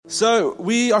So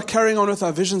we are carrying on with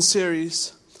our vision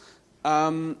series,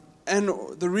 and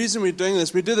the reason we're doing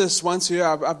this, we do this once a year.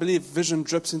 I believe vision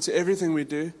drips into everything we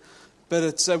do, but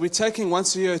it's we're taking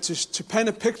once a year to paint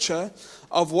a picture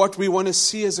of what we want to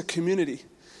see as a community.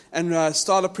 And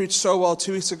Starla preached so well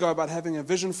 2 weeks ago about having a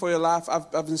vision for your life. I've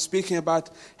been speaking about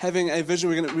having a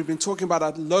vision. We've been talking about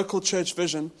our local church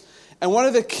vision, and one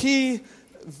of the key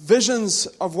visions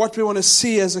of what we want to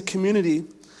see as a community,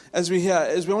 as we hear,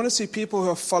 is we want to see people who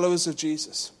are followers of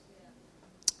Jesus.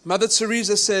 Mother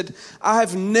Teresa said, "I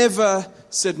have never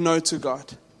said no to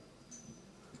God."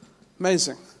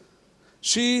 Amazing.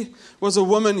 She was a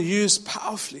woman used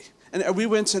powerfully. And we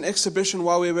went to an exhibition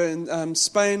while we were in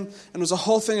Spain, and it was a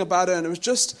whole thing about her, and it was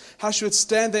just how she would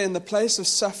stand there in the place of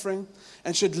suffering,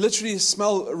 and she'd literally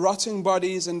smell rotting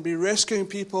bodies and be rescuing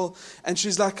people, and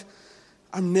she's like,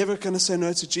 "I'm never going to say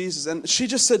no to Jesus." And she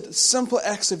just said simple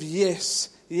acts of yes,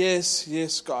 yes,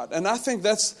 yes, God. And I think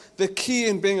that's the key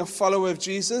in being a follower of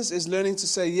Jesus, is learning to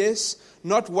say yes,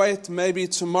 not wait, maybe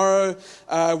tomorrow,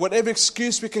 whatever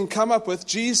excuse we can come up with.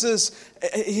 Jesus,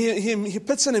 he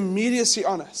puts an immediacy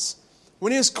on us.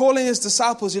 When he was calling his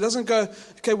disciples, he doesn't go,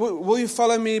 "Okay, will you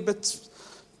follow me, but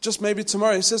just maybe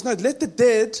tomorrow." He says, "No, let the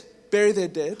dead bury their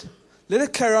dead. Let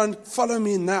it carry on. Follow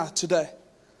me now, today."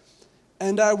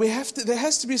 And there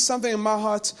has to be something in my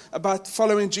heart about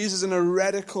following Jesus in a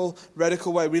radical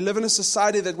way. We live in a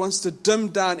society that wants to dim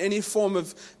down any form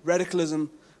of radicalism,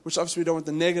 which obviously we don't want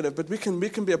the negative, but we can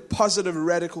be a positive,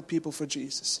 radical people for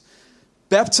Jesus.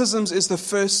 Baptisms is the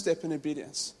first step in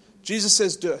obedience. Jesus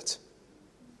says, do it.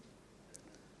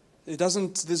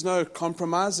 There's no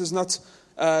compromise. He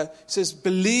says,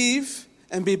 believe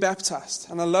and be baptized.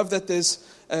 And I love that there's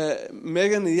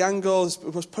Megan, a young girl,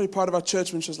 was probably part of our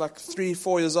church when she was like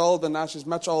 3-4 years old, but now she's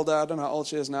much older. I don't know how old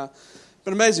she is now.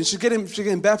 But amazing. She's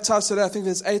getting baptized today. I think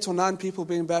there's 8 or 9 people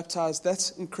being baptized.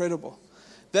 That's incredible.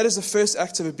 That is the first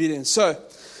act of obedience. So,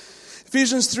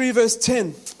 Ephesians 3 verse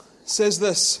 10 says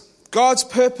this, God's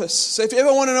purpose. So if you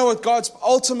ever want to know what God's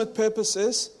ultimate purpose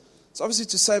is, it's obviously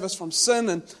to save us from sin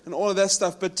and all of that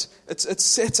stuff, but it's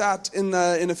set out in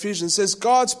Ephesians. It says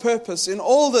God's purpose in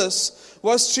all this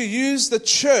was to use the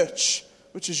church,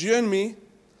 which is you and me,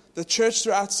 the church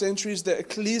throughout centuries, the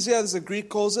ecclesia, as the Greek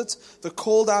calls it, the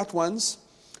called out ones,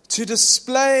 to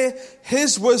display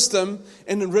his wisdom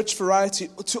in rich variety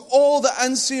to all the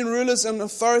unseen rulers and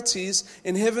authorities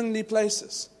in heavenly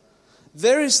places.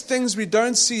 There is things we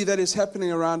don't see that is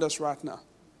happening around us right now.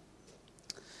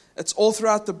 It's all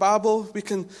throughout the Bible.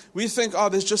 We think,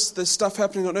 there's stuff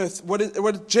happening on earth.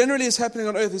 What generally is happening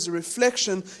on earth is a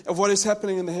reflection of what is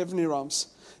happening in the heavenly realms.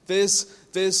 There's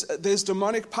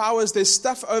demonic powers. There's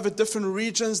stuff over different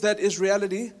regions that is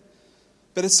reality.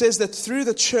 But it says that through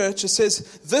the church, it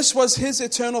says, this was his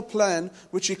eternal plan,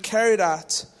 which he carried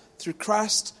out through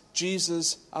Christ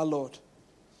Jesus our Lord.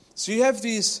 So you have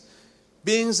these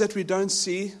beings that we don't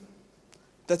see,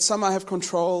 that somehow have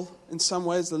control in some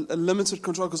ways, a limited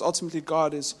control, because ultimately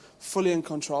God is fully in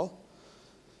control.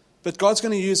 But God's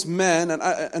going to use man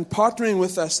and partnering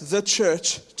with us, the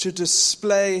church, to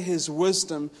display his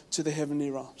wisdom to the heavenly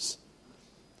realms.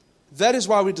 That is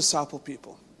why we disciple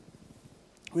people.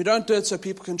 We don't do it so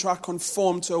people can try to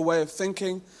conform to a way of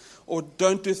thinking, or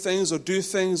don't do things, or do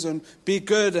things and be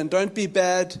good and don't be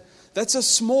bad. That's a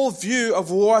small view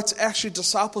of what actually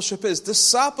discipleship is.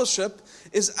 Discipleship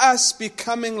is us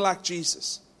becoming like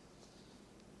Jesus.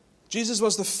 Jesus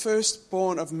was the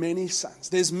firstborn of many sons.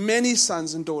 There's many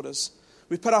sons and daughters.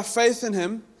 We put our faith in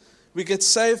him. We get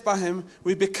saved by him.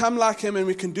 We become like him, and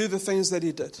we can do the things that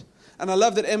he did. And I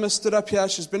love that Emma stood up here.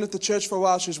 She's been at the church for a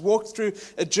while. She's walked through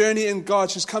a journey in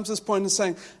God. She's come to this point and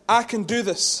saying, I can do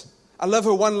this. I love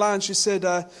her one line. She said,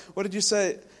 what did you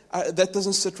say? That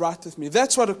doesn't sit right with me.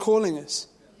 That's what a calling is.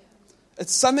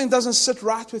 It's something doesn't sit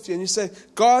right with you. And you say,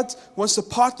 God wants to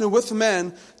partner with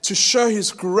man to show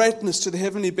his greatness to the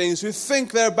heavenly beings who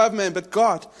think they're above man. But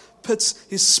God puts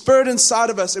his spirit inside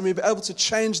of us, and we'll be able to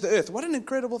change the earth. What an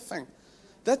incredible thing.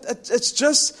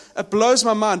 It blows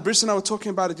my mind. Bruce and I were talking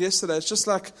about it yesterday. It's just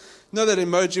like, that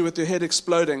emoji with your head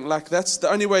exploding. Like, that's the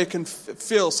only way you can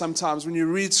feel sometimes when you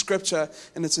read scripture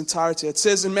in its entirety. It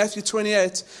says in Matthew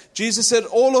 28, Jesus said,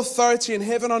 all authority in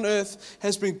heaven and on earth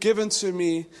has been given to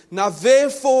me. Now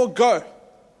therefore go.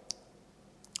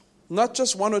 Not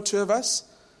just 1 or 2 of us,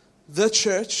 the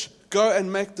church, go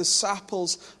and make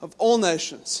disciples of all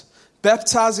nations,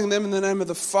 baptizing them in the name of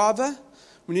the Father.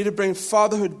 We need to bring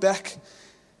fatherhood back.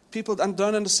 People don't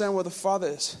understand what the Father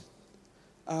is.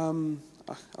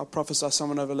 I'll prophesy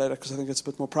someone over later because I think it's a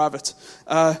bit more private.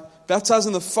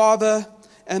 Baptizing the Father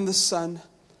and the Son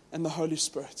and the Holy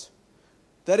Spirit.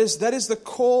 That is the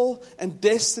call and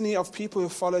destiny of people who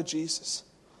follow Jesus.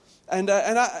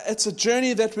 It's a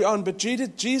journey that we're on, but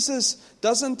Jesus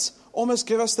doesn't almost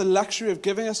give us the luxury of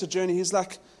giving us a journey. He's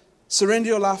like, surrender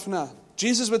your life now.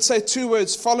 Jesus would say 2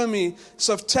 words, follow me.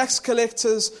 So of tax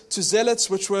collectors to zealots,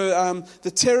 which were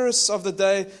the terrorists of the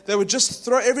day, they would just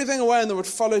throw everything away and they would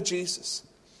follow Jesus.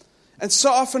 And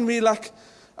so often we like,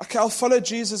 okay, I'll follow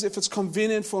Jesus if it's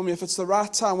convenient for me, if it's the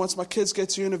right time. Once my kids get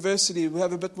to university, we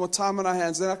have a bit more time on our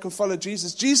hands, then I can follow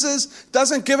Jesus. Jesus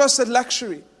doesn't give us that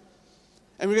luxury.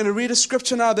 And we're going to read a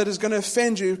scripture now that is going to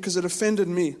offend you because it offended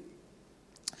me.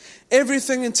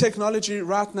 Everything in technology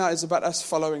right now is about us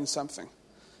following something.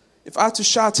 If I had to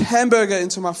shout hamburger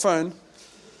into my phone,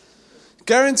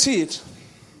 guaranteed,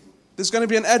 there's going to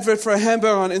be an advert for a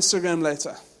hamburger on Instagram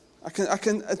later.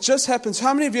 It just happens.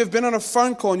 How many of you have been on a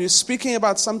phone call and you're speaking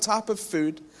about some type of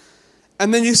food,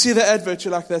 and then you see the advert,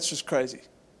 you're like, that's just crazy.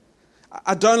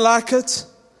 I don't like it.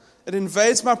 It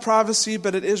invades my privacy,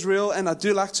 but it is real, and I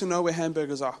do like to know where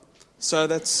hamburgers are. So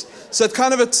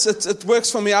it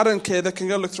works for me. I don't care. They can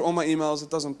go look through all my emails. It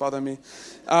doesn't bother me.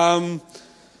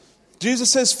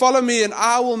 Jesus says, follow me, and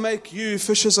I will make you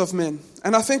fishers of men.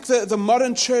 And I think that the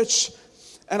modern church,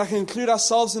 and I can include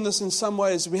ourselves in this in some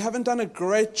ways, we haven't done a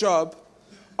great job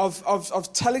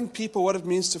of telling people what it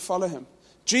means to follow him.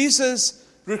 Jesus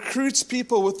recruits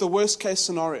people with the worst case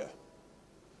scenario. He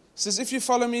says, if you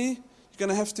follow me, you're going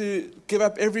to have to give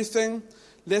up everything,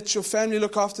 let your family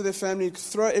look after their family,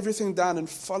 throw everything down and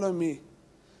follow me.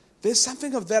 There's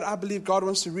something of that I believe God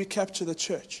wants to recapture the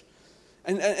church.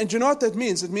 And do you know what that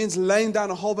means? It means laying down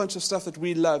a whole bunch of stuff that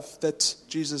we love that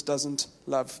Jesus doesn't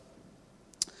love.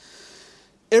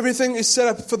 Everything is set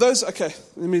up for those. Okay,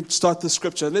 let me start the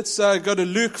scripture. Let's go to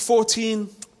Luke 14,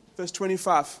 verse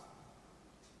 25.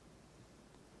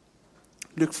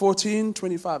 Luke 14,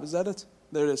 25. Is that it?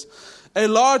 There it is. A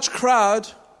large crowd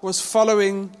was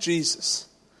following Jesus.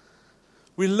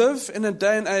 We live in a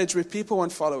day and age where people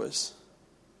want followers.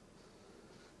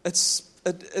 It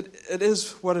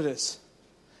is what it is.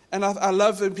 And I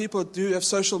love when people do have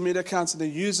social media accounts and they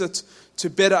use it to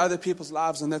better other people's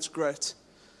lives, and that's great.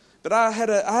 But I had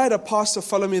a pastor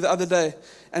follow me the other day,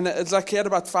 and it's like he had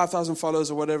about 5,000 followers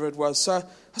or whatever it was. So I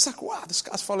was like, wow, this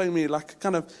guy's following me,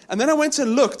 and then I went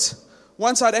and looked.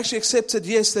 Once I'd actually accepted,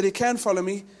 yes, that he can follow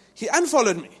me, he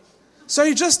unfollowed me. So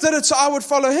he just did it so I would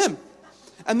follow him.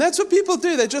 And that's what people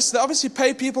do. They obviously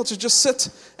pay people to just sit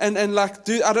and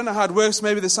do, I don't know how it works,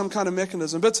 maybe there's some kind of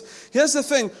mechanism. But here's the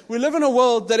thing, we live in a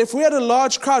world that if we had a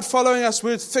large crowd following us,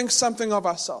 we would think something of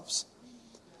ourselves.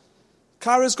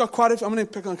 Kyra's got quite a few, I'm going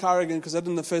to pick on Kyra again because I did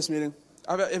in the first meeting.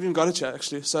 I've even got it here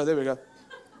actually, so there we go.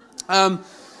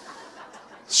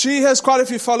 She has quite a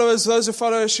few followers. Those who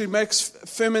follow her, she makes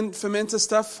fermented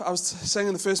stuff. I was saying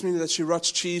in the first meeting that she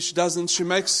rots cheese. She doesn't. She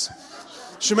makes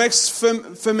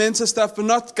fermented stuff, but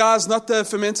not the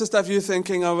fermented stuff you're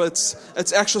thinking of.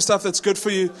 It's actual stuff that's good for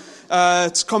you.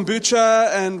 It's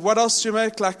kombucha, and what else do you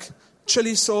make? Like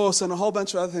chili sauce and a whole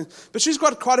bunch of other things. But she's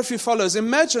got quite a few followers.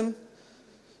 Imagine,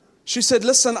 she said,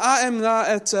 listen, I am now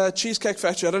at Cheesecake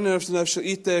Factory. I don't know if she'll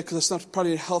eat there because it's not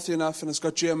probably healthy enough and it's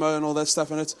got GMO and all that stuff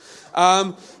in it.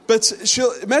 But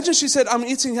she said, I'm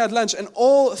eating here at lunch, and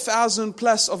all 1,000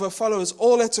 plus of her followers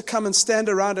all had to come and stand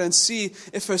around her and see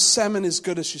if her salmon is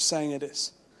good as she's saying it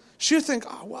is. She would think,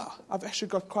 oh wow, I've actually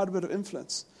got quite a bit of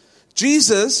influence.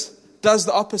 Jesus does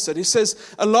the opposite. He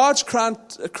says, a large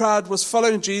crowd was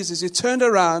following Jesus. He turned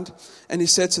around and he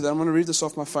said to them, I'm going to read this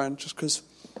off my phone just because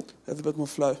I have a bit more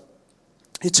flow.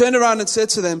 He turned around and said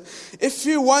to them, if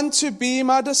you want to be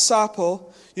my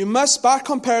disciple, you must by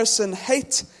comparison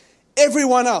hate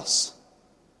everyone else.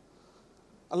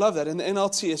 I love that. In the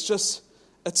NLT,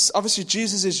 it's obviously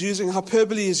Jesus is using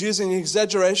hyperbole, he's using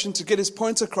exaggeration to get his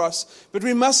point across, but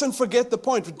we mustn't forget the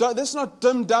point. Let's not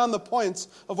dim down the point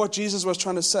of what Jesus was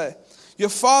trying to say. Your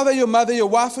father, your mother, your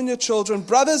wife and your children,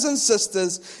 brothers and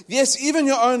sisters, yes, even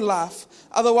your own life.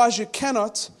 Otherwise you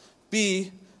cannot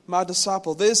be my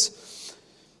disciple. There's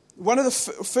one of the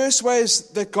first ways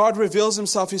that God reveals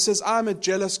himself. He says, I'm a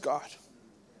jealous God.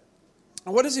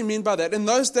 And what does he mean by that? In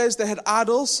those days, they had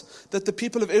idols that the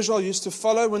people of Israel used to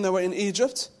follow when they were in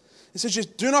Egypt. He says, you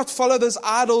do not follow those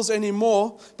idols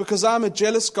anymore because I'm a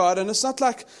jealous God. And it's not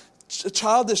like a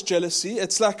childish jealousy.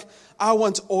 It's like, I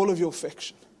want all of your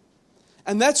affection.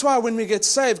 And that's why when we get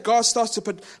saved, God starts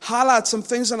to highlight some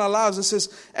things in our lives and says,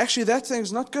 actually, that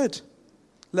thing's not good.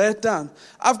 Lay it down.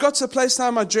 I've got to a place now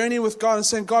in my journey with God and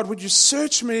saying, God, would you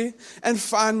search me and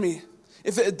find me?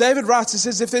 David writes, he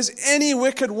says, if there's any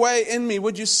wicked way in me,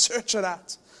 would you search it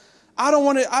out? I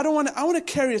want to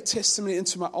carry a testimony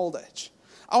into my old age.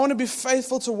 I want to be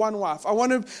faithful to one wife. I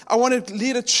want to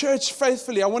lead a church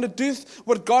faithfully. I want to do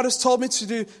what God has told me to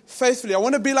do faithfully. I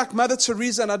want to be like Mother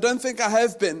Teresa, and I don't think I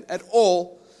have been at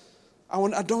all. I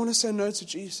don't want to say no to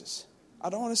Jesus. I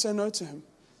don't want to say no to him.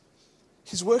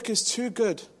 His work is too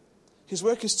good. His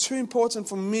work is too important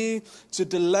for me to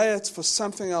delay it for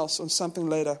something else or something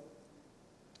later.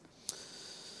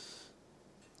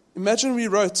 Imagine we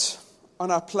wrote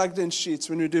on our plugged in sheets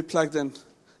when we do plugged in,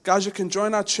 guys, you can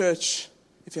join our church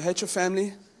if you hate your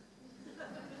family,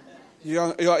 you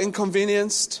are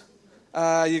inconvenienced,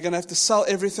 you're going to have to sell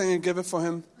everything and give it for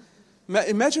him.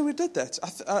 Imagine we did that.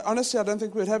 Honestly, I don't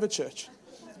think we'd have a church.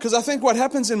 Because I think what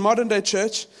happens in modern day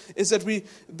church is that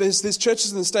there's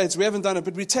churches in the States, we haven't done it,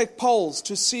 but we take polls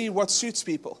to see what suits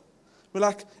people. We're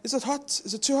like, is it hot?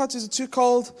 Is it too hot? Is it too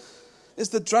cold? Is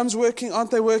the drums working?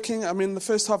 Aren't they working? I mean, the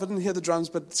first half I didn't hear the drums,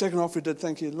 but the second half we did,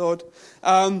 thank you, Lord.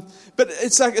 But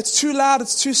it's like, it's too loud,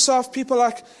 it's too soft.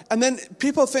 And then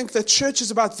people think that church is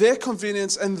about their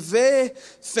convenience and their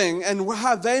thing and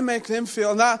how they make them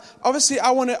feel. Now, obviously,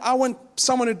 I want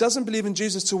someone who doesn't believe in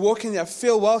Jesus to walk in there,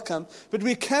 feel welcome, but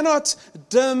we cannot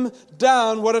dim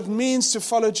down what it means to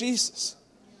follow Jesus.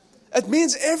 It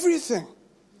means everything.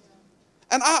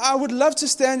 And I would love to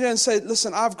stand here and say,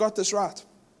 listen, I've got this right.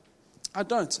 I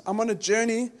don't. I'm on a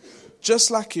journey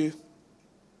just like you.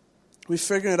 We're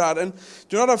figuring it out. And do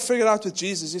you know what I've figured out with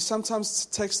Jesus? He sometimes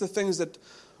takes the things that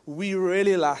we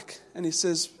really like and he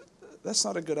says, that's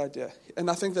not a good idea. And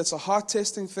I think that's a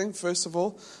heart-testing thing, first of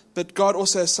all. But God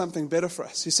also has something better for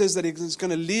us. He says that he's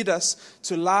going to lead us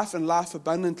to life and life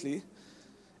abundantly.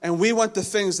 And we want the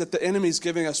things that the enemy is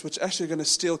giving us, which are actually going to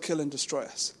steal, kill, and destroy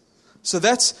us. So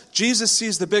that's, Jesus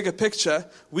sees the bigger picture.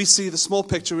 We see the small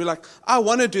picture. We're like, I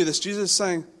want to do this. Jesus is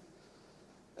saying,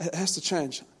 it has to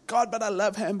change. God, but I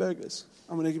love hamburgers.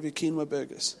 I'm going to give you quinoa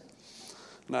burgers.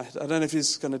 No, I don't know if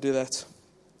he's going to do that.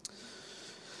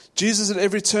 Jesus at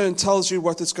every turn tells you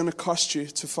what it's going to cost you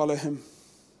to follow him.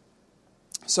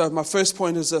 So my first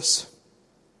point is this.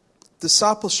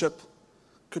 Discipleship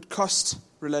could cost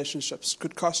relationships,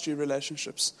 could cost you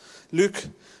relationships. Luke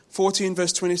 14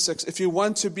 verse 26, if you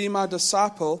want to be my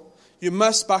disciple, you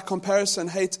must by comparison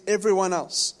hate everyone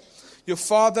else. Your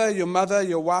father, your mother,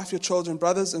 your wife, your children,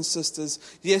 brothers and sisters,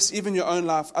 yes, even your own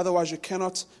life. Otherwise you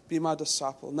cannot be my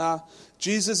disciple. Now,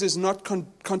 Jesus is not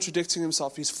contradicting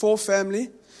himself. He's for family.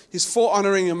 He's for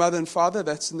honoring your mother and father.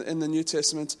 That's in the New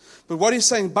Testament. But what he's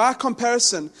saying, by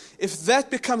comparison, if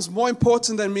that becomes more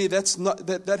important than me,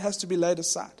 that has to be laid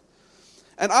aside.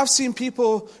 And I've seen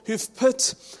people who've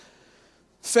put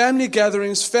family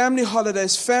gatherings, family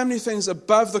holidays, family things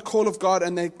above the call of God,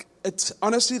 and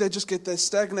honestly, they just get there,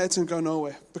 stagnate and go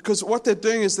nowhere. Because what they're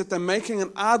doing is that they're making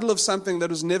an idol of something that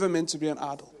was never meant to be an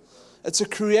idol. It's a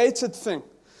created thing.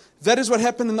 That is what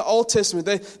happened in the Old Testament.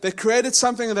 They created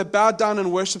something and they bowed down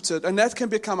and worshipped it. And that can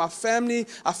become our family,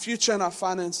 our future, and our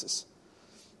finances.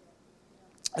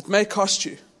 It may cost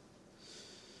you.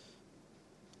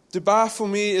 Dubai for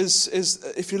me is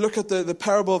if you look at the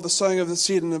parable of the sowing of the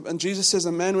seed, and Jesus says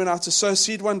a man went out to sow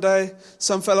seed one day.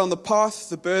 Some fell on the path,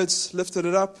 the birds lifted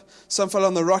it up. Some fell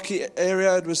on the rocky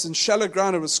area, it was in shallow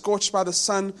ground, it was scorched by the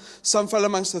sun. Some fell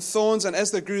amongst the thorns, and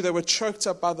as they grew, they were choked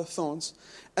up by the thorns.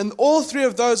 And all three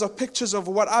of those are pictures of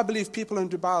what I believe people in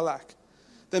Dubai are like.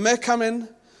 They may come in,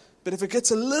 but if it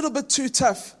gets a little bit too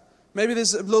tough, maybe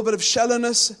there's a little bit of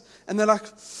shallowness, and they're like,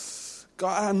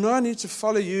 God, I know I need to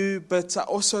follow you, but I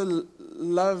also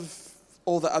love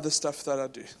all the other stuff that I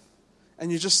do.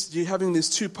 And you're having these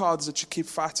two paths that you keep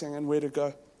fighting and where to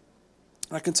go.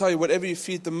 And I can tell you, whatever you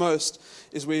feed the most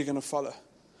is where you're going to follow.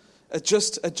 It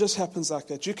just happens like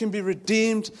that. You can be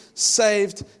redeemed,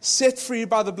 saved, set free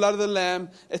by the blood of the Lamb,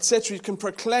 etc. You can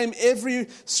proclaim every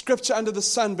scripture under the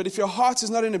sun, but if your heart is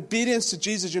not in obedience to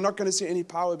Jesus, you're not going to see any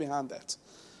power behind that.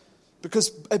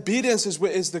 Because obedience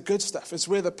is the good stuff. It's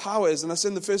where the power is. And I said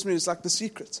in the first meeting, it's like the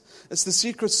secret. It's the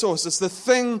secret source. It's the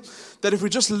thing that if we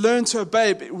just learn to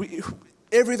obey,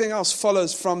 everything else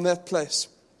follows from that place.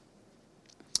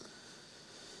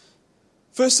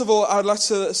 First of all, I would like to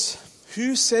say this.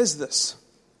 Who says this?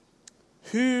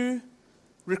 Who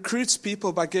recruits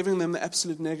people by giving them the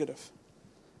absolute negative?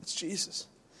 It's Jesus.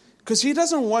 Because he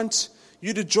doesn't want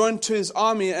you to join to his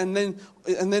army and then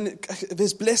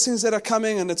there's blessings that are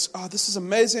coming and it's, this is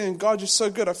amazing and God, you're so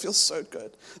good. I feel so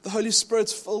good. The Holy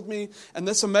Spirit's filled me and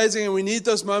that's amazing and we need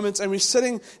those moments. And we're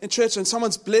sitting in church and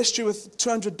someone's blessed you with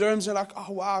 200 dirhams and you're like,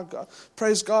 oh wow, God,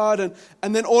 praise God.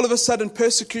 And then all of a sudden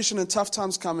persecution and tough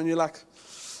times come and you're like,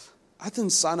 I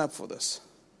didn't sign up for this.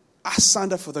 I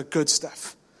signed up for the good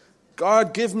stuff.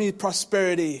 God, give me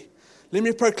prosperity. Let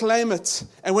me proclaim it.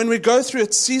 And when we go through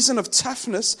a season of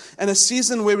toughness and a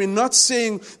season where we're not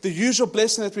seeing the usual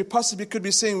blessing that we possibly could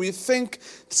be seeing, we think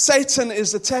Satan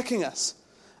is attacking us.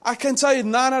 I can tell you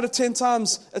 9 out of 10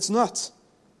 times it's not.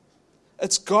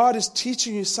 It's God is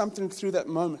teaching you something through that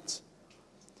moment.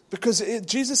 Because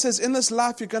Jesus says, in this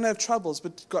life you're going to have troubles.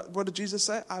 But God, what did Jesus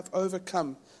say? I've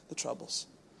overcome the troubles.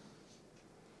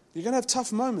 You're going to have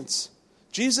tough moments.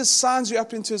 Jesus signs you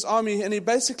up into his army, and he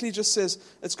basically just says,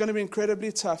 it's going to be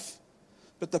incredibly tough,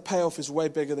 but the payoff is way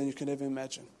bigger than you can ever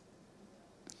imagine.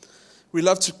 We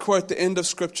love to quote the end of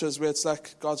scriptures where it's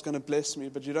like, God's going to bless me,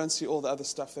 but you don't see all the other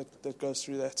stuff that goes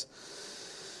through that.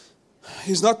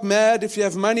 He's not mad if you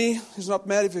have money. He's not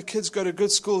mad if your kids go to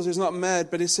good schools. He's not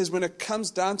mad, but he says when it comes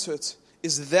down to it,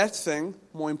 is that thing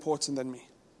more important than me?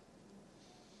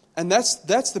 And that's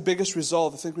the biggest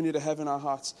resolve I think we need to have in our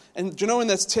hearts. And do you know when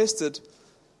that's tested?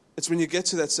 It's when you get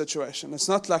to that situation. It's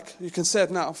not like you can say it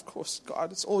now, of course,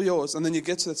 God, it's all yours. And then you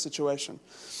get to that situation.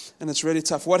 And it's really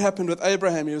tough. What happened with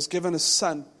Abraham? He was given a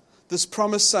son. This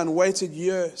promised son waited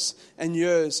years and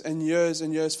years and years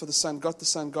and years for the son. Got the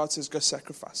son. God says, go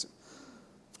sacrifice him.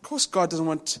 Of course, God doesn't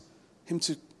want him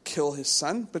to kill his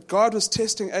son. But God was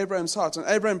testing Abraham's heart. And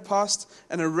Abraham passed,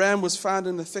 and a ram was found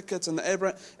in the thicket, and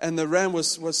the ram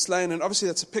was slain. And obviously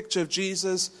that's a picture of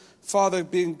Jesus, Father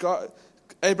being God,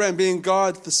 Abraham being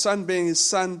God, the son being his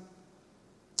son.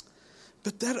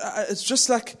 But that it's just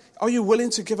like, are you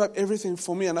willing to give up everything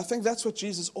for me? And I think that's what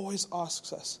Jesus always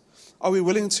asks us. Are we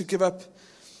willing to give up?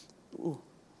 Ooh,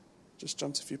 just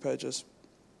jumped a few pages.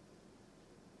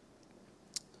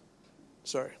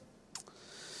 Sorry.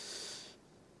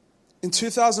 In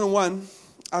 2001,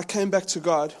 I came back to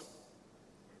God,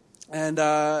 and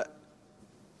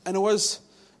it was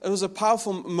a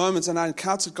powerful moment, and I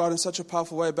encountered God in such a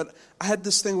powerful way. But I had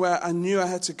this thing where I knew I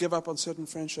had to give up on certain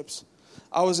friendships.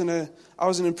 I was in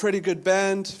a pretty good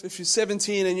band. If you're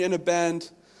 17 and you're in a band,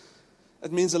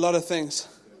 it means a lot of things.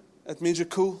 It means you're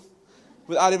cool,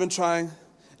 without even trying.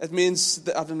 It means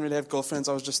that I didn't really have girlfriends.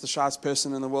 I was just the shyest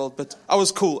person in the world, but I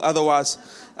was cool otherwise.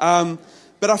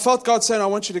 But I felt God saying, I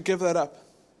want you to give that up.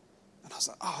 And I was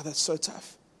like, oh, that's so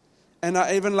tough. And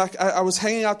I was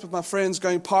hanging out with my friends,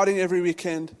 going partying every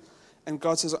weekend. And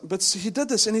God says, but he did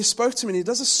this, and he spoke to me, and he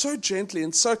does this so gently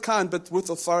and so kind, but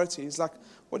with authority. He's like,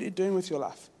 what are you doing with your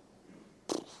life?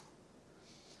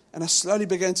 And I slowly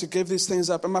began to give these things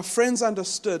up. And my friends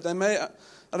understood.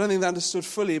 I don't think they understood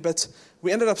fully, but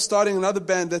we ended up starting another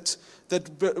band that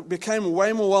became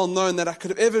way more well-known than I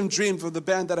could have ever dreamed of the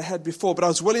band that I had before. But I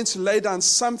was willing to lay down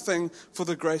something for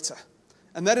the greater.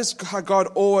 And that is how God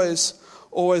always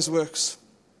works.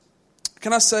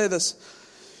 Can I say this?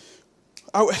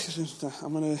 I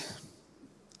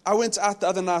went out the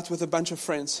other night with a bunch of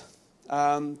friends.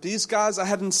 These guys I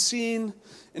hadn't seen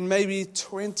in maybe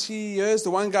 20 years. The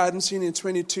one guy I hadn't seen in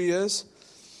 22 years.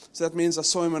 So that means I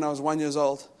saw him when I was 1 year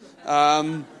old.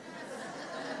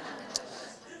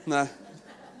 No, I'm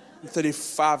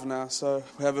 35 now, so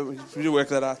we do work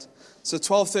that out. So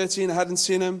 12, 13, I hadn't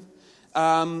seen him.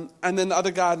 And then the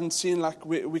other guy I hadn't seen,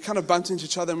 we kind of bumped into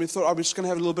each other, and we thought, we're just going to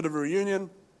have a little bit of a reunion.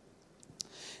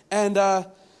 And I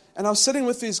was sitting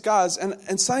with these guys,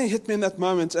 and something hit me in that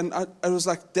moment, and I was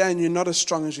like, Dan, you're not as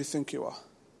strong as you think you are.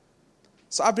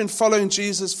 So I've been following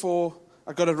Jesus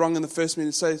I got it wrong in the first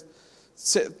meeting, so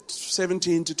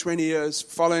 17 to 20 years,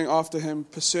 following after him,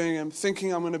 pursuing him,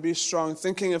 thinking I'm going to be strong,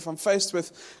 thinking if I'm faced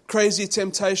with crazy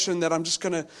temptation that I'm just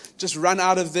going to just run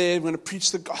out of there, I'm going to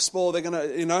preach the gospel, they're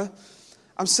going to,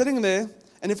 I'm sitting there,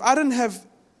 and if I didn't have,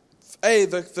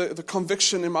 the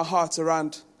conviction in my heart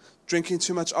around drinking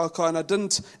too much alcohol, and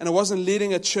I wasn't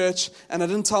leading a church, and I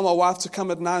didn't tell my wife to come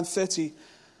at 9:30,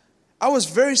 I was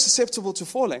very susceptible to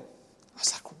falling. I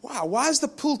was like, wow, why is the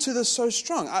pull to this so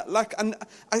strong?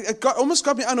 Almost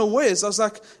got me unawares. I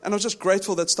was just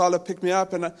grateful that Starla picked me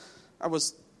up, and I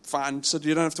was fine, so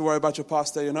you don't have to worry about your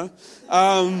pastor,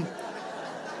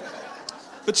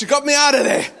 But she got me out of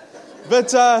there. But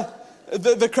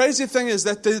the crazy thing is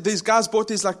that these guys bought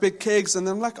these big kegs, and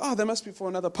I'm like, oh, they must be for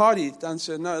another party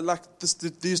downstairs. No,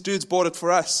 these dudes bought it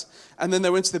for us. And then they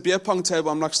went to the beer pong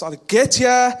table. I'm like, started, get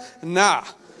here now.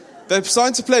 They're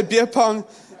starting to play beer pong.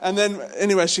 And then,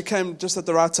 anyway, she came just at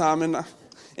the right time. And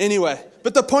anyway,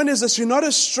 but the point is this, you're not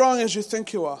as strong as you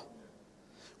think you are.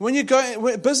 When you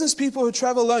go, business people who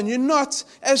travel alone, you're not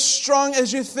as strong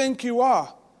as you think you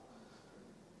are.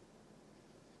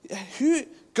 Who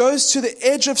goes to the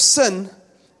edge of sin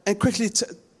and quickly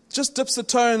just dips the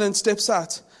toe and then steps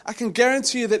out? I can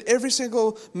guarantee you that every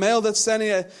single male that's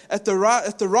standing at the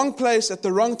wrong place at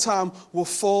the wrong time will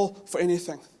fall for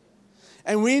anything.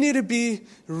 And we need to be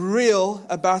real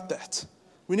about that.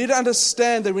 We need to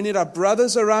understand that we need our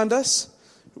brothers around us.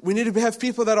 We need to have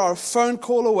people that are a phone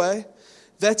call away.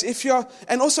 That if you're,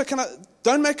 and also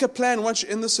don't make a plan once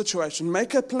you're in the situation.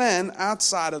 Make a plan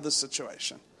outside of the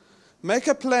situation. Make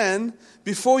a plan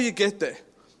before you get there.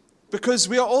 Because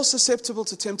we are all susceptible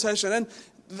to temptation. And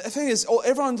the thing is,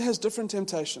 everyone has different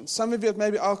temptations. Some of you it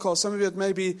may be alcohol. Some of you it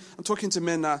may be, I'm talking to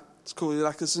men now. It's cool.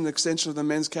 Like this is an extension of the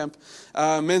men's camp,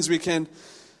 men's weekend.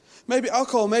 Maybe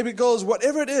alcohol, maybe girls,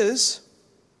 whatever it is,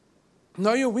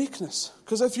 know your weakness.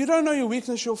 Because if you don't know your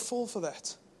weakness, you'll fall for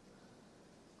that.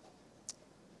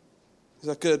 Is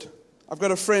that good? I've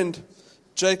got a friend,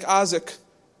 Jake Isaac.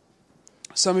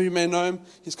 Some of you may know him.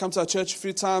 He's come to our church a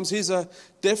few times. He's a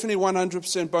definitely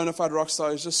 100% bona fide rock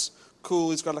star. He's just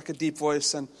cool. He's got like a deep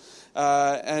voice and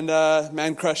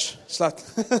man crush. Slut.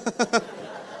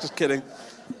 Just kidding.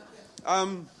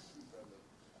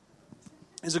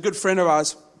 He's a good friend of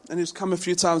ours, and he's come a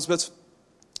few times. But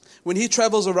when he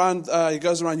travels around, he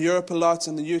goes around Europe a lot,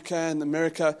 and the UK and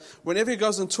America. Whenever he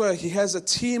goes on tour, he has a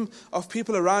team of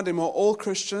people around him who are all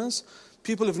Christians.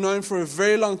 People have known him for a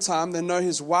very long time. They know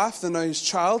his wife, they know his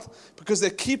child, because they're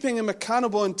keeping him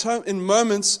accountable in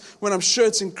moments when I'm sure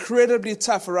it's incredibly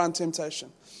tough around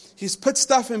temptation. He's put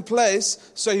stuff in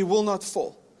place so he will not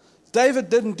fall.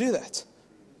 David didn't do that.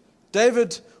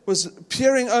 David was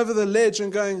peering over the ledge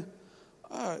and going,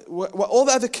 while all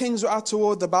the other kings were out to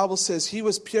war, the Bible says he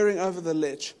was peering over the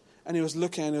ledge and he was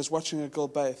looking and he was watching a girl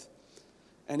bathe.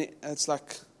 And it's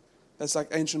like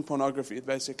ancient pornography,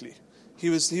 basically. He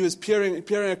was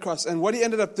peering across, and what he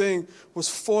ended up doing was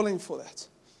falling for that.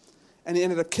 And he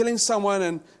ended up killing someone,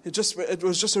 and it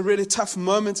was just a really tough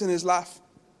moment in his life.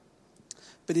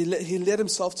 But he led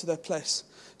himself to that place.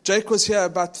 Jake was here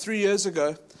about 3 years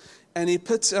ago, and he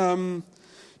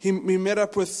met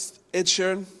up with Ed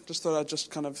Sheeran. Just thought I'd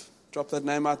just kind of drop that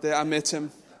name out there. I met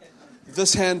him.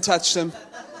 This hand touched him.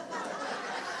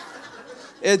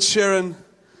 Ed Sheeran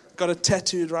got it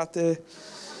tattooed right there.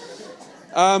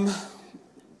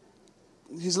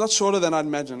 He's a lot shorter than I'd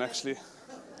imagine, actually.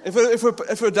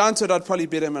 If we're down to it, I'd probably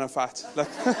beat him in a fight.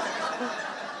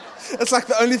 It's like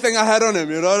the only thing I had on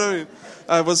him, you know what I mean?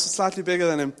 I was slightly bigger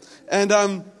than him.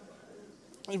 And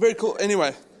very cool.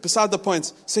 Anyway, beside the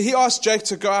point. So he asked Jake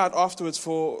to go out afterwards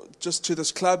just to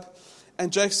this club.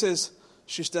 And Jake says,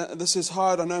 this is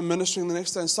hard. I know I'm ministering the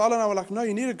next day. And Starla and I were like, no,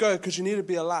 you need to go because you need to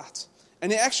be a light.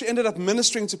 And he actually ended up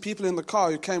ministering to people in the car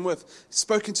who came with. He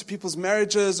spoke into people's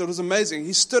marriages. It was amazing.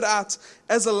 He stood out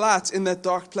as a light in that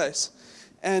dark place.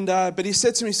 And but he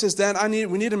said to me, he says, Dan,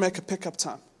 we need to make a pickup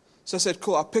time. So I said,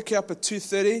 cool, I'll pick you up at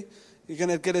 2:30. You're going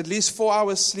to get at least 4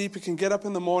 hours sleep. You can get up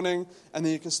in the morning, and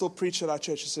then you can still preach at our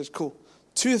church. He says, cool.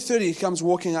 2:30, he comes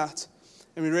walking out.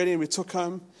 And we're ready, and we took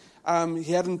home.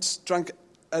 He hadn't drunk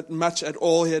much at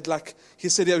all. He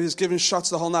said he was giving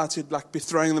shots the whole night. He'd be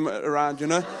throwing them around, you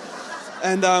know.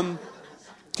 And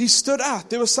he stood out.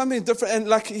 There was something different.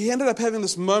 And he ended up having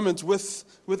this moment with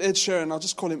Ed Sheeran. I'll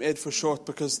just call him Ed for short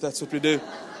because that's what we do.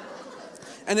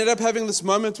 And ended up having this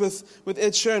moment with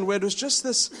Ed Sheeran where it was just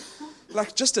this,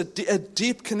 just a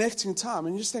deep connecting time.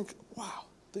 And you just think, wow.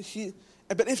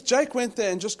 But if Jake went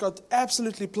there and just got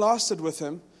absolutely plastered with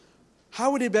him,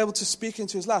 how would he be able to speak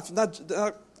into his life?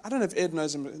 I don't know if Ed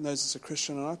knows he's a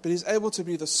Christian or not, but he's able to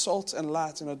be the salt and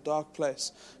light in a dark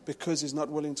place because he's not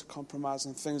willing to compromise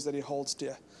on things that he holds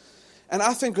dear. And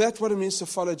I think that's what it means to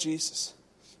follow Jesus.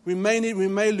 We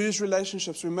may lose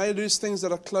relationships, we may lose things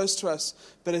that are close to us,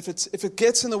 but if it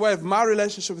gets in the way of my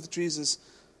relationship with Jesus,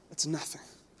 it's nothing.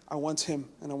 I want him,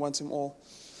 and I want him all.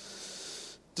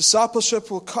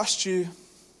 Discipleship will cost you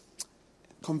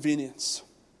convenience.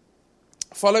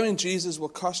 Following Jesus will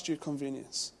cost you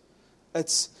convenience.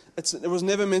 It was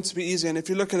never meant to be easy. And if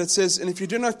you look at it, it says, and if you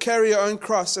do not carry your own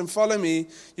cross and follow me,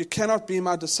 you cannot be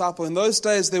my disciple. In those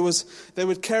days, they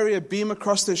would carry a beam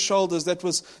across their shoulders that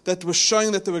was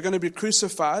showing that they were going to be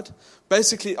crucified,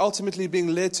 basically ultimately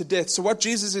being led to death. So what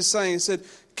Jesus is saying, he said,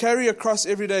 carry your cross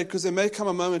every day because there may come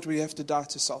a moment where you have to die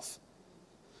to self.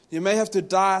 You may have to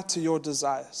die to your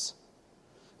desires.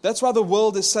 That's why the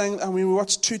world is saying, and we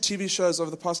watched 2 TV shows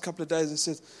over the past couple of days, it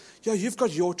says, you've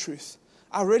got your truth.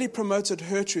 I really promoted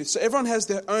her truth. So everyone has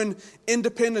their own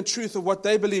independent truth of what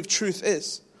they believe truth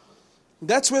is.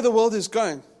 That's where the world is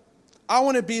going. I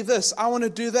want to be this. I want to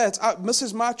do that. This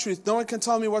is my truth. No one can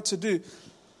tell me what to do.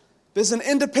 There's an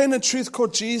independent truth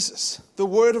called Jesus, the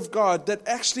Word of God, that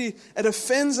actually, it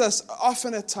offends us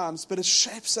often at times, but it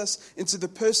shapes us into the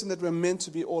person that we're meant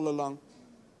to be all along.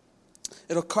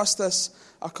 It'll cost us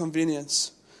our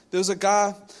convenience. There was a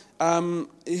guy,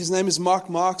 his name is Mark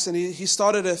Marks, and he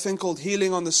started a thing called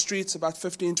Healing on the Streets about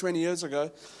 15, 20 years ago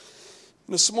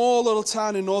in a small little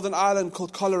town in Northern Ireland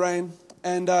called Coleraine.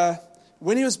 And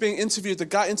when he was being interviewed, the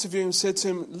guy interviewing him said to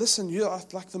him, listen, you are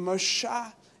like the most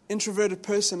shy, introverted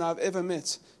person I've ever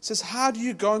met. He says, how do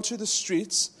you go into the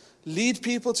streets, lead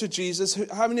people to Jesus?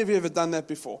 How many of you have ever done that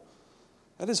before?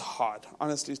 That is hard,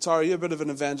 honestly. Tara, you're a bit of an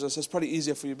evangelist. It's probably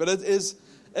easier for you. But it is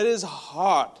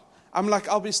hard. I'm like,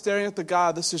 I'll be staring at the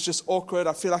guy. This is just awkward.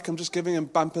 I feel like I'm just giving him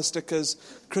bumper stickers,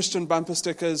 Christian bumper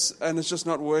stickers, and it's just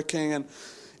not working. And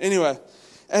anyway,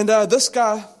 and this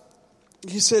guy,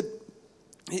 he said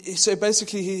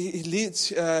basically he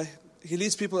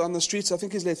leads people on the streets. I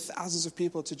think he's led thousands of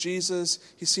people to Jesus.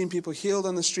 He's seen people healed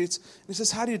on the streets. And he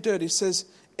says, how do you do it? He says,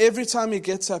 every time he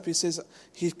gets up, he says,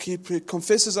 he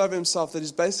confesses over himself that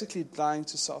he's basically dying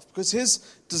to self. Because his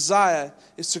desire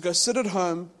is to go sit at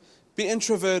home, be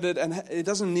introverted, and he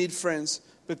doesn't need friends.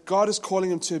 But God is calling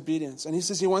him to obedience. And he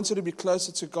says he wanted to be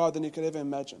closer to God than he could ever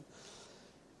imagine.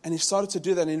 And he started to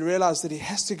do that, and he realized that he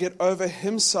has to get over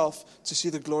himself to see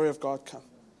the glory of God come.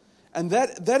 And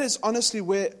that is honestly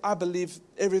where I believe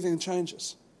everything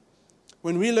changes.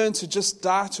 When we learn to just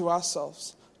die to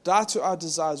ourselves, die to our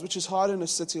desires, which is hard in a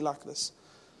city like this.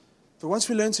 But once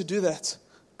we learn to do that,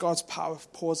 God's power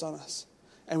pours on us.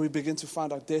 And we begin to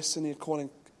find our destiny and calling.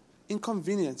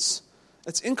 Inconvenience.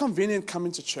 It's inconvenient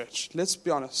coming to church. Let's be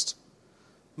honest.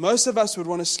 Most of us would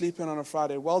want to sleep in on a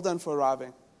Friday. Well done for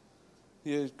arriving.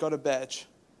 You got a badge.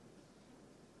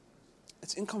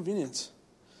 It's inconvenient.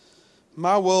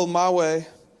 My will, my way.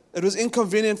 It was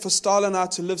inconvenient for Starla and I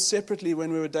to live separately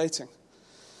when we were dating.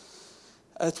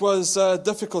 It was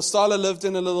difficult. Starla lived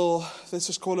in a little, let's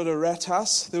just call it a rat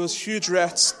house. There was huge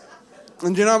rats.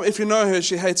 And if you know her,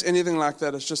 she hates anything like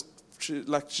that. It's just, she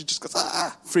just goes,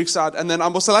 freaks out. And then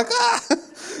I'm also like,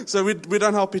 So we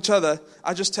don't help each other.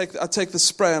 I take the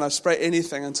spray and I spray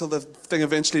anything until the thing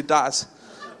eventually dies.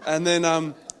 And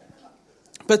then,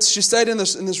 but she stayed in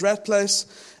this rat place.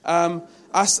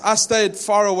 I stayed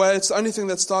far away. It's the only thing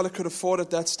that Starla could afford at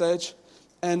that stage.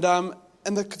 And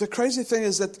the crazy thing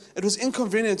is that it was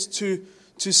inconvenient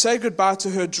to say goodbye to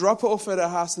her, drop her off at her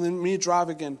house, and then me drive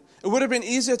again. It would have been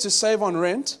easier to save on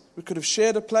rent. We could have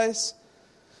shared a place.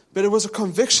 But it was a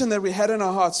conviction that we had in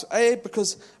our hearts. A,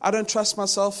 because I don't trust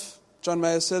myself. John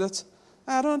Mayer said it.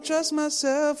 I don't trust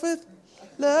myself with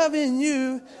loving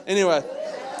you. Anyway,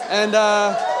 and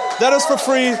that was for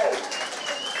free.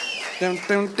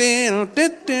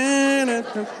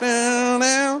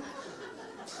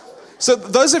 So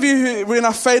those of you who, when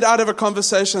I fade out of a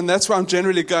conversation, that's where I'm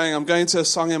generally going. I'm going to a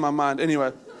song in my mind.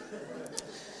 Anyway.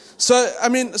 So I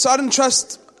didn't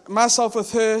trust myself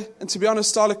with her. And to be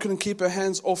honest, Starla couldn't keep her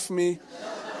hands off me.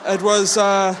 It was,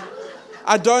 I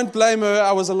don't blame her.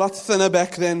 I was a lot thinner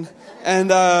back then. And,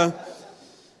 but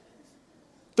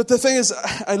the thing is,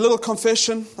 a little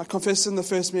confession. I confessed it in the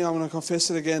first meeting. I'm going to confess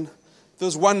it again. There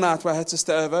was one night where I had to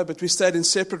stay over, but we stayed in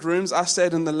separate rooms. I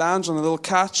stayed in the lounge on a little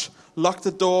couch, locked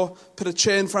the door, put a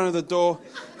chair in front of the door.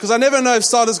 Because I never know if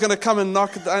Starla's going to come and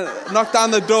knock down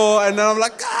the door, and then I'm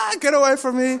like, get away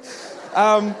from me.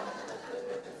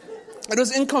 It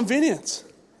was inconvenient.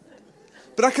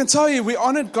 But I can tell you, we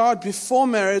honored God before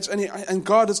marriage, and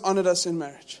God has honored us in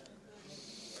marriage.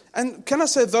 And can I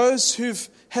say, those who've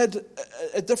had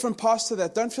a different path to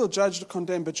that, don't feel judged or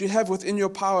condemned, but you have within your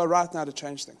power right now to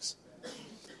change things.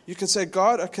 You can say,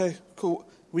 God, okay, cool,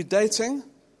 we're dating,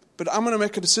 but I'm going to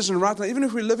make a decision right now. Even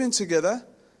if we're living together,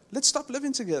 let's stop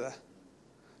living together.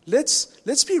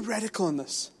 Let's be radical in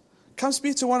this. Come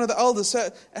speak to one of the elders. Say,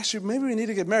 actually, maybe we need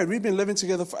to get married. We've been living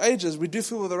together for ages. We do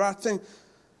feel we're the right thing.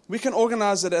 We can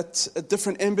organize it at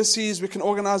different embassies. We can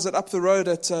organize it up the road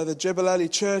at the Jebel Ali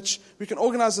Church. We can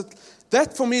organize it.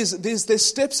 That for me is there's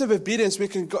steps of obedience. We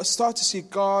can start to see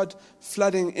God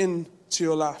flooding into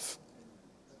your life.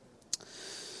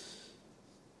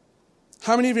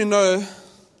 How many of you know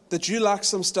that you like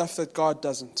some stuff that God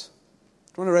doesn't?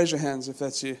 Do you want to raise your hands if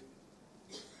that's you?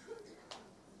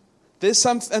 There's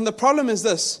some, and the problem is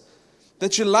this,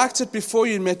 that you liked it before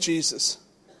you met Jesus.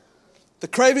 The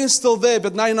craving is still there,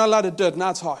 but now you're not allowed to do it.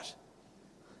 Now it's hard.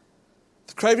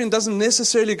 The craving doesn't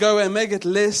necessarily go away and make it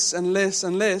less and less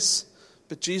and less,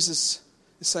 but Jesus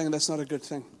is saying that's not a good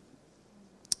thing.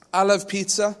 I love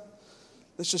pizza.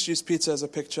 Let's just use pizza as a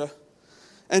picture.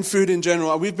 And food in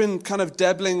general. We've been kind of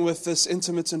dabbling with this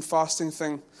intermittent fasting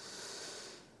thing.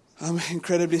 I'm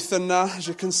incredibly thin now, as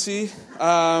you can see.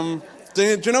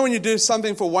 Do you know when you do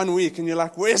something for 1 week and you're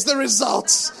like, where's the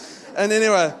results? And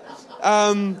anyway,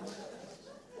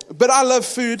 but I love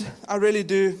food. I really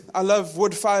do. I love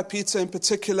wood fire pizza in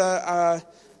particular.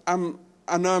 I'm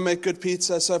I know I make good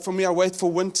pizza. So for me, I wait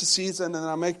for winter season and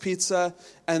I make pizza.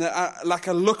 And I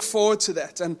look forward to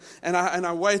that. And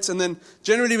I wait. And then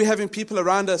generally we're having people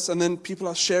around us. And then people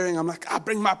are sharing. I'm like, I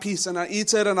bring my piece and I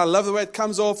eat it. And I love the way it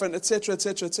comes off and et cetera, et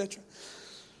cetera, et cetera.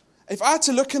 If I had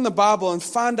to look in the Bible and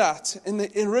find out in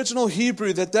the original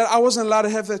Hebrew that I wasn't allowed to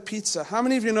have that pizza, how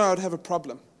many of you know I would have a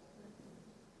problem?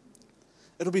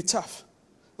 It'll be tough.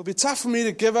 It'll be tough for me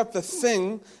to give up the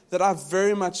thing that I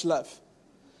very much love.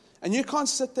 And you can't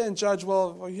sit there and judge,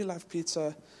 well, you love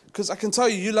pizza. Because I can tell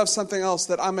you love something else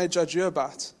that I may judge you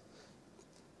about.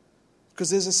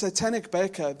 Because there's a satanic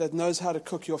baker that knows how to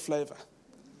cook your flavor.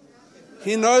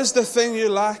 He knows the thing you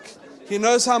like. He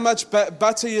knows how much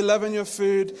butter you love in your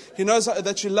food. He knows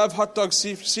that you love hot dogs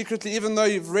secretly, even though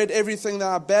you've read everything that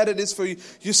how bad it is for you.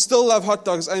 You still love hot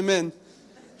dogs. Amen.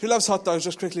 Who loves hot dogs?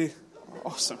 Just quickly.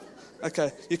 Awesome.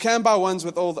 Okay. You can buy ones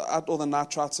with all the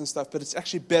nitrites and stuff, but it's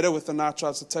actually better with the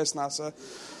nitrites. It tastes nicer.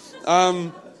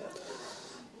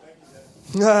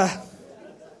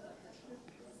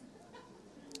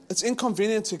 It's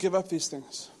inconvenient to give up these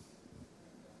things.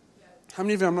 How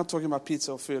many of you, I'm not talking about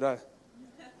pizza or food, eh?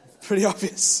 Pretty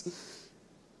obvious.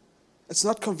 It's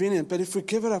not convenient, but if we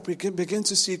give it up, we can begin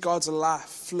to see God's life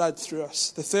flood through us.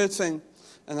 The third thing,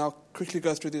 and I'll quickly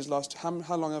go through these last. How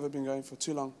long have I been going for?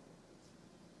 Too long?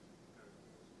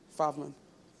 5 minutes.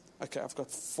 Okay, I've got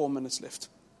 4 minutes left.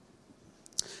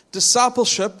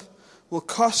 Discipleship will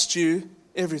cost you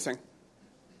everything.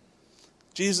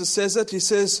 Jesus says it. He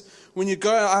says, when you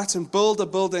go out and build a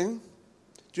building,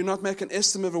 do not make an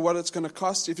estimate of what it's going to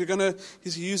cost. If you're going to, he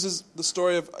uses the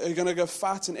story of, you're going to go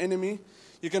fight an enemy.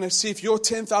 You're going to see if your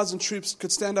 10,000 troops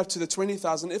could stand up to the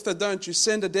 20,000. If they don't, you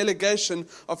send a delegation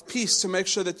of peace to make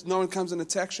sure that no one comes and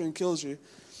attacks you and kills you.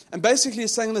 And basically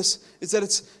he's saying this, is that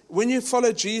it's when you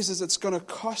follow Jesus, it's going to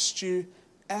cost you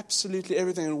absolutely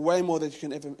everything and way more than you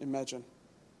can ever imagine.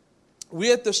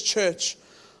 We at this church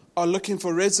are looking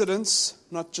for residents,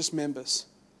 not just members.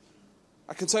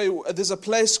 I can tell you, there's a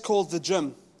place called the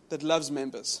gym that loves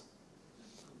members.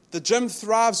 The gym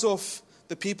thrives off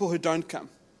the people who don't come.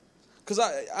 Because,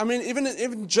 I mean,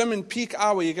 even gym in peak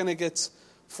hour, you're going to get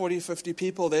 40, 50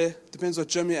 people there. Depends what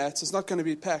gym you're at. It's not going to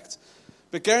be packed.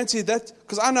 But guaranteed that,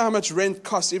 because I know how much rent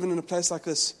costs even in a place like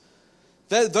this.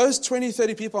 Those 20,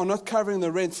 30 people are not covering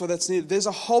the rent for that's needed. There's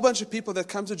a whole bunch of people that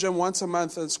come to gym once a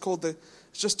month, and it's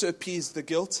just to appease the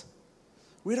guilt.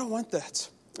 We don't want that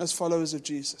as followers of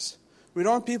Jesus. We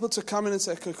don't want people to come in and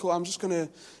say, okay, cool, I'm just going to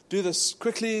do this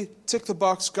quickly, tick the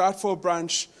box, go out for a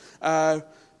brunch,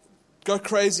 go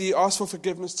crazy, ask for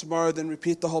forgiveness tomorrow, then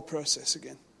repeat the whole process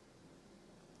again.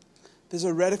 There's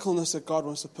a radicalness that God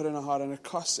wants to put in our heart, and it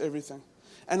costs everything.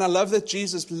 And I love that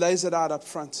Jesus lays it out up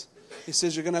front. He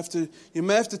says you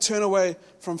may have to turn away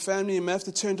from family, you may have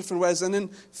to turn different ways. And in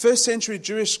first century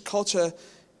Jewish culture,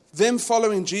 them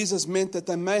following Jesus meant that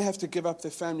they may have to give up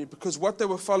their family because what they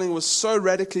were following was so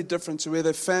radically different to where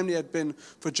their family had been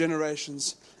for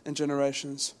generations and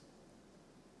generations.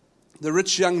 The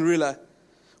rich young ruler,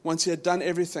 once he had done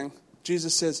everything,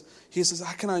 Jesus says,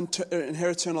 how can I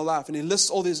inherit eternal life? And he lists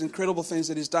all these incredible things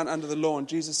that he's done under the law. And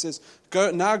Jesus says,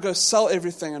 go sell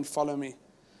everything and follow me.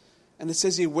 And it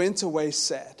says he went away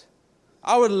sad.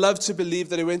 I would love to believe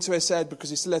that he went away sad because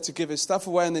he still had to give his stuff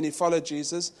away and then he followed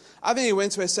Jesus. I think he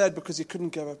went away sad because he couldn't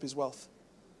give up his wealth.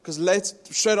 Because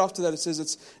straight after that it says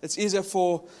it's easier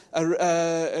for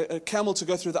a camel to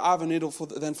go through the eye of a needle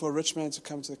than for a rich man to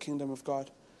come to the kingdom of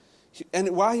God. And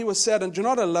while he was sad, and do you know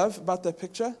what I love about that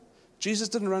picture? Jesus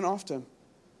didn't run after him.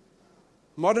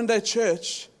 Modern day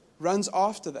church runs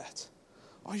after that.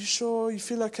 Are you sure? You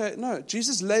feel okay? No,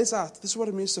 Jesus lays out, this is what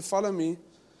it means to follow me.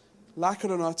 Like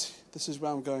it or not, this is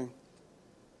where I'm going.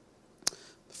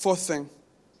 The fourth thing,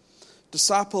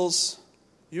 disciples,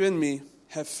 you and me,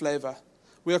 have flavor.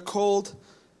 We are called, it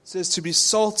says, to be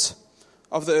salt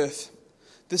of the earth.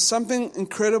 There's something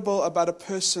incredible about a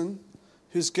person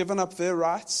who's given up their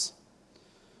rights,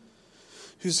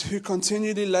 who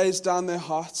continually lays down their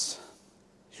hearts,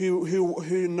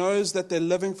 who knows that they're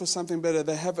living for something better.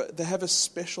 They have a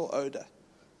special odor,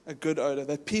 a good odor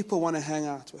that people want to hang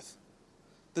out with.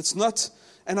 That's not,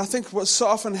 and I think what so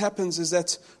often happens is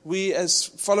that we as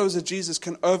followers of Jesus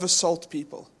can oversalt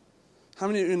people. How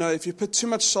many of you know if you put too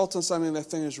much salt on something, that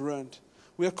thing is ruined?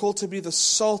 We are called to be the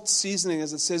salt seasoning,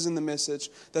 as it says in the message,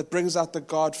 that brings out the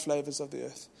God flavors of the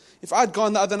earth. If I'd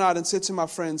gone the other night and said to my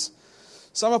friends,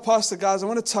 summer pastor guys, I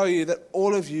want to tell you that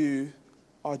all of you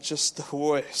are just the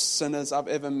worst sinners I've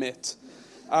ever met.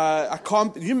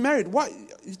 You married, what?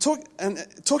 You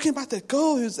talking about that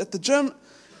girl who's at the gym.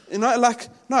 You know,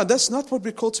 no, that's not what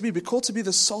we're called to be. We're called to be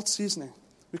the salt seasoning.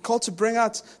 We're called to bring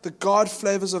out the God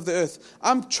flavors of the earth.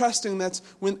 I'm trusting that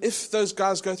if those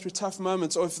guys go through tough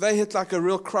moments, or if they hit like a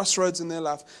real crossroads in their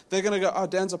life, they're going to go, oh,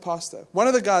 Dan's a pastor. One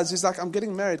of the guys, he's like, I'm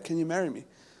getting married. Can you marry me?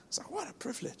 It's like, what a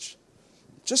privilege.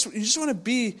 You just want to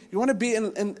be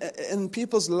in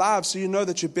people's lives so you know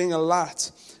that you're being a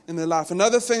light in their life.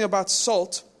 Another thing about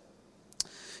salt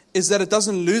is that it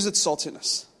doesn't lose its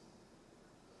saltiness.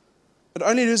 It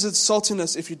only loses its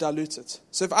saltiness if you dilute it.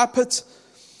 So if I put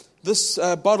this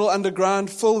bottle underground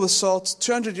full with salt,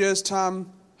 200 years'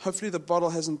 time, hopefully the bottle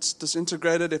hasn't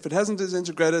disintegrated. If it hasn't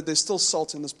disintegrated, there's still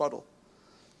salt in this bottle.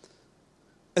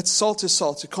 Salt is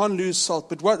salt. You can't lose salt.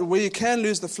 But where you can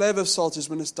lose the flavor of salt is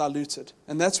when it's diluted.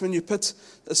 And that's when you put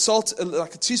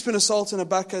like a teaspoon of salt in a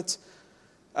bucket,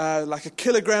 like a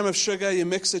kilogram of sugar, you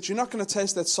mix it. You're not going to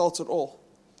taste that salt at all.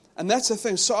 And that's the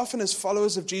thing. So often as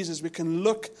followers of Jesus, we can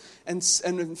look and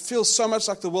feel so much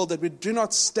like the world that we do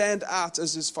not stand out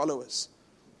as his followers.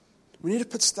 We need to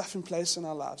put stuff in place in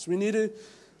our lives. We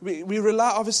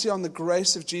rely obviously on the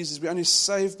grace of Jesus. We're only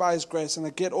saved by his grace, and I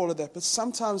get all of that. But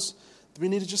sometimes we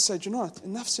need to just say, do you know what?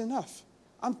 Enough's enough.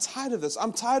 I'm tired of this.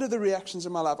 I'm tired of the reactions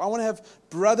in my life. I want to have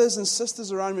brothers and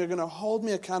sisters around me who are going to hold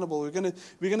me accountable. We're going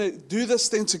to do this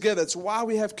thing together. It's why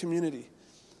we have community.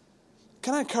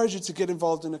 Can I encourage you to get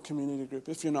involved in a community group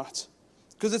if you're not?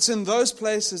 Because it's in those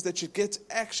places that you get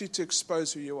actually to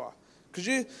expose who you are.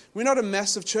 Because we're not a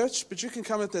massive church, but you can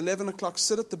come at 11 o'clock,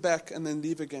 sit at the back, and then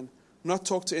leave again. Not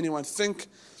talk to anyone. Think,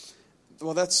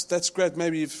 well, that's great.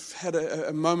 Maybe you've had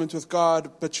a moment with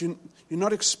God, but you're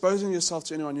not exposing yourself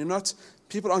to anyone.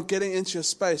 People aren't getting into your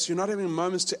space. You're not having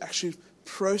moments to actually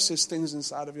process things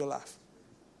inside of your life.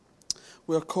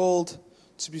 We are called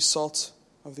to be salt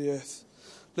of the earth.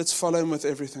 Let's follow him with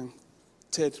everything.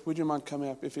 Ted, would you mind coming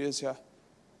up if he is here?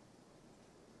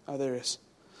 Oh, there he is.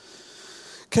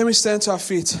 Can we stand to our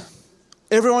feet?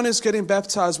 Everyone is getting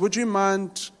baptized. Would you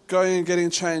mind going and getting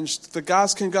changed? The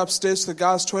guys can go upstairs to the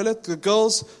guys' toilet. The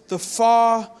girls, the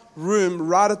far room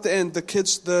right at the end, the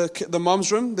kids, the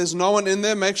mom's room. There's no one in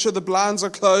there. Make sure the blinds are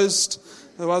closed.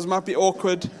 Otherwise it might be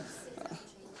awkward.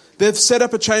 They've set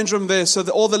up a change room there. So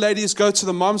all the ladies go to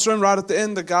the mom's room right at the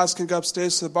end. The guys can go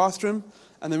upstairs to the bathroom.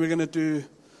 And then we're going to do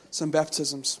some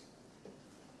baptisms.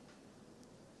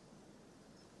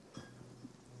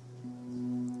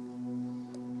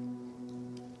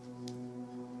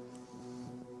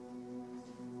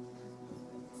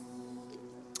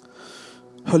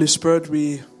 Holy Spirit,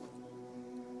 we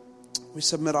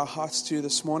submit our hearts to you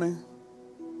this morning.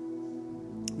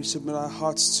 We submit our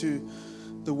hearts to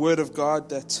the Word of God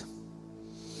that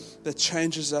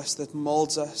changes us, that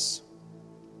molds us,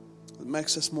 that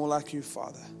makes us more like you,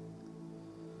 Father.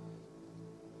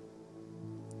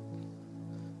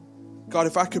 God,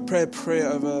 if I could pray a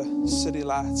prayer over City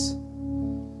Lights,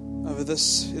 over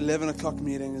this 11 o'clock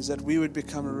meeting, is that we would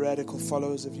become radical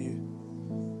followers of you.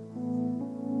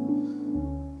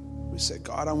 We say,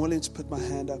 God, I'm willing to put my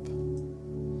hand up,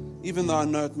 even though I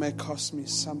know it may cost me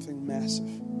something massive.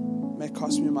 It may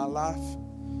cost me my life.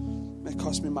 It may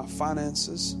cost me my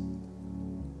finances.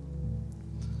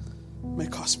 It may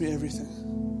cost me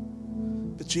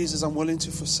everything. But Jesus, I'm willing to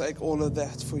forsake all of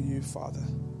that for you, Father.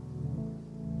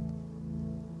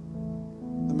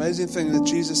 The amazing thing that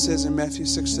Jesus says in Matthew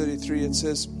 6:33, it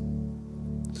says,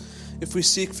 if we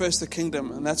seek first the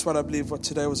kingdom, and that's what I believe what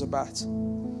today was about.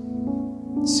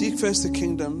 Seek first the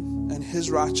kingdom and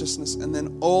his righteousness, and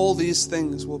then all these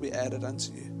things will be added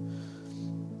unto you.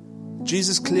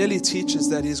 Jesus clearly teaches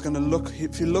that he's going to look,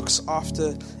 if he looks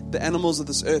after the animals of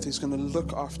this earth, he's going to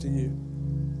look after you.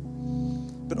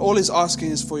 But all he's asking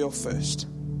is for your first.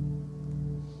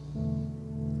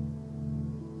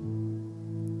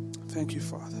 Thank you,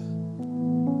 Father.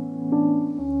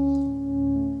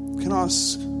 Can I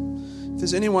ask if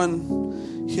there's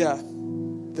anyone here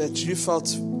that you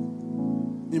felt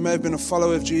you may have been a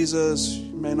follower of Jesus,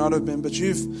 you may not have been, but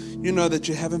you know that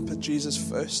you haven't put Jesus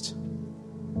first.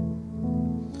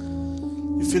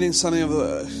 You're feeling something of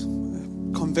a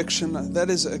conviction. That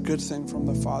is a good thing from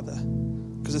the Father,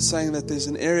 because it's saying that there's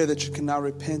an area that you can now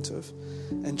repent of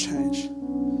and change.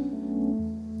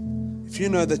 If you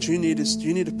know that you need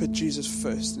to put Jesus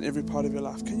first in every part of your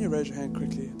life, can you raise your hand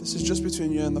quickly? This is just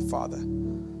between you and the Father.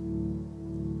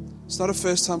 It's not a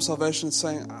first-time salvation. It's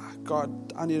saying,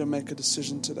 God, I need to make a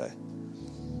decision today.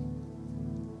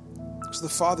 Because the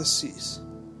Father sees.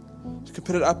 You can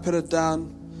put it up, put it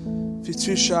down. If you're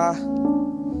too shy,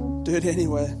 do it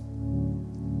anyway.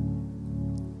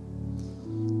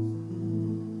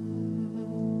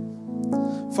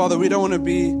 Father, we don't want to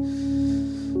be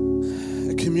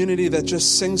a community that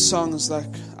just sings songs like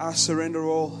I surrender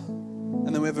all,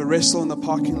 and then we have a wrestle in the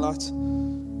parking lot.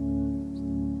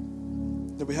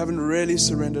 that we haven't really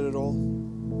surrendered at all.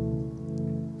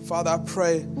 Father, I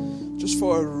pray just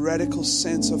for a radical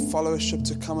sense of followership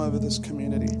to come over this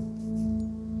community.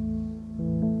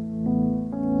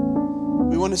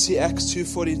 We want to see Acts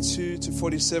 2:42 to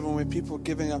 47, where people are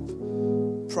giving up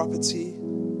property,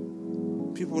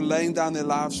 people laying down their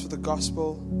lives for the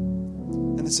gospel,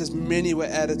 and it says many were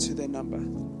added to their number.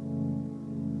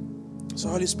 So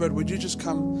Holy Spirit, would you just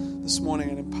come this morning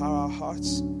and empower our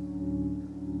hearts?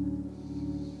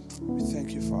 We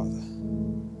thank you, Father.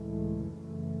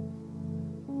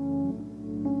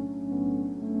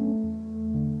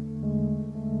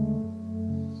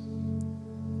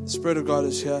 The Spirit of God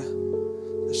is here.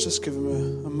 Let's just give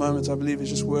him a moment. I believe he's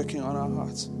just working on our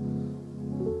hearts.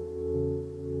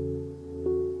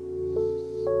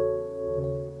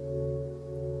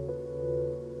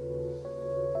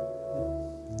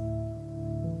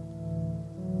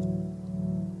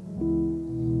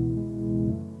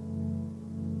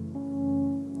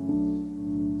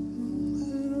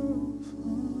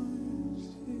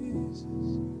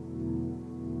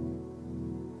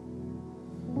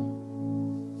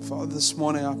 Father, this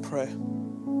morning I pray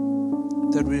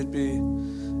that we'd be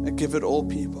a give it all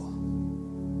people.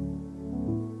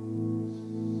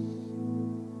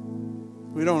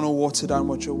 We don't want to water down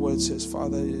what your word says,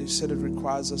 Father. You said it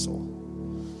requires us all.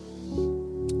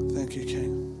 Thank you,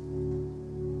 King.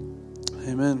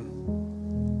 Amen.